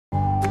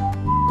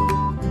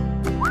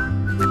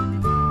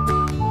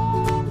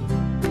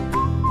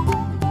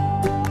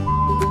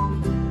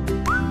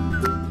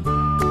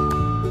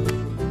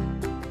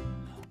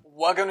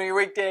Welcome to your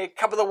weekday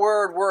Cup of the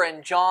Word. We're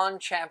in John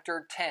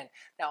chapter 10.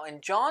 Now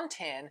in John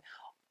 10,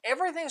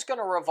 everything's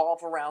going to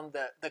revolve around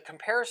the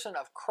comparison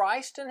of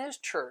Christ and His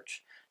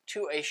church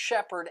to a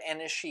shepherd and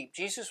his sheep.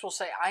 Jesus will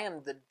say, I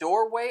am the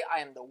doorway,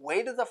 I am the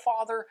way to the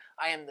Father,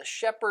 I am the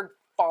shepherd,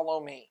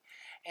 follow me.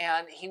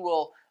 And He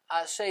will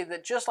say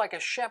that just like a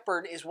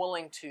shepherd is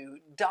willing to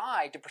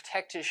die to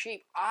protect his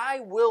sheep, I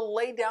will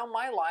lay down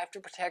my life to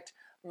protect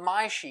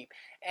my sheep.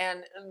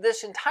 And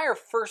this entire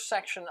first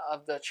section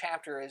of the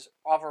chapter is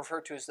often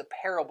referred to as the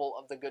parable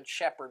of the good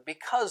shepherd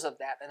because of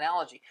that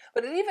analogy.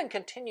 But it even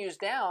continues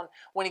down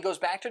when He goes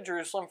back to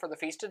Jerusalem for the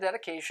Feast of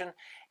Dedication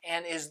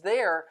and is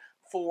there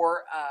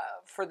for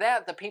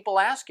that. The people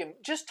ask Him,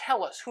 just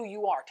tell us who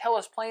you are, tell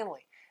us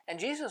plainly. And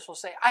Jesus will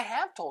say, I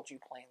have told you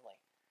plainly,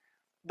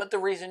 but the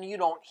reason you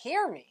don't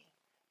hear me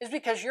is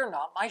because you're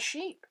not my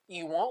sheep.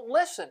 You won't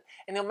listen.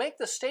 And He'll make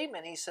the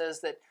statement, He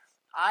says that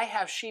I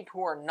have sheep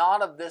who are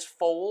not of this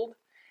fold.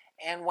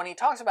 And when He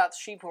talks about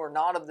sheep who are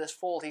not of this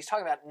fold, He's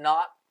talking about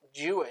not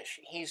Jewish.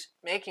 He's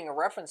making a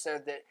reference there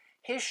that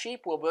His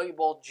sheep will be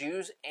both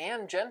Jews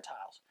and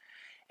Gentiles.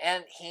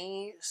 And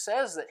He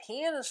says that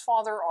He and His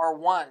Father are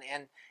one.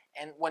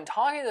 And when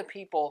talking to the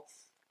people,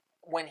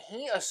 when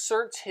He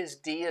asserts His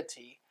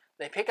deity,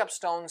 they pick up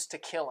stones to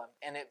kill Him.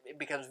 And it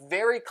becomes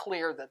very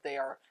clear that they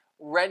are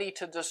ready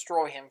to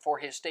destroy Him for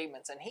His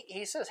statements. And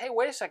he says, hey,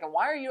 wait a second,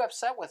 why are you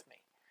upset with me?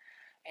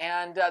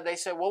 And they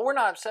say, well, we're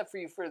not upset for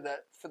you for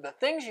the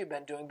things you've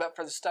been doing, but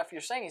for the stuff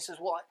you're saying. He says,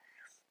 well,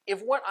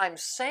 if what I'm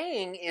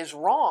saying is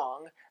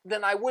wrong,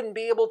 then I wouldn't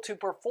be able to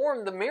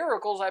perform the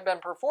miracles I've been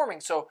performing.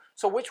 So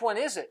which one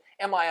is it?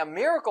 Am I a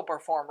miracle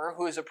performer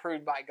who is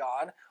approved by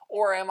God,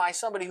 or am I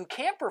somebody who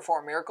can't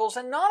perform miracles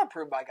and not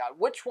approved by God?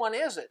 Which one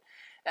is it?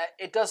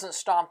 It doesn't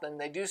stop them.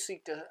 They do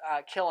seek to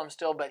kill Him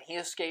still, but He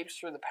escapes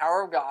through the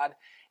power of God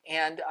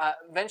and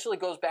eventually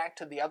goes back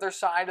to the other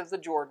side of the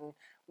Jordan,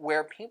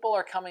 where people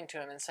are coming to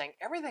Him and saying,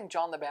 everything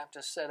John the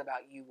Baptist said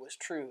about you was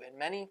true. And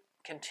many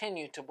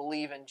continue to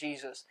believe in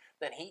Jesus,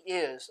 that He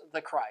is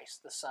the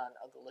Christ, the Son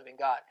of the living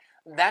God.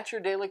 That's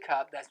your Daily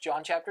Cup. That's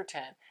John chapter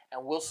 10,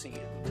 and we'll see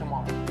you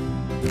tomorrow.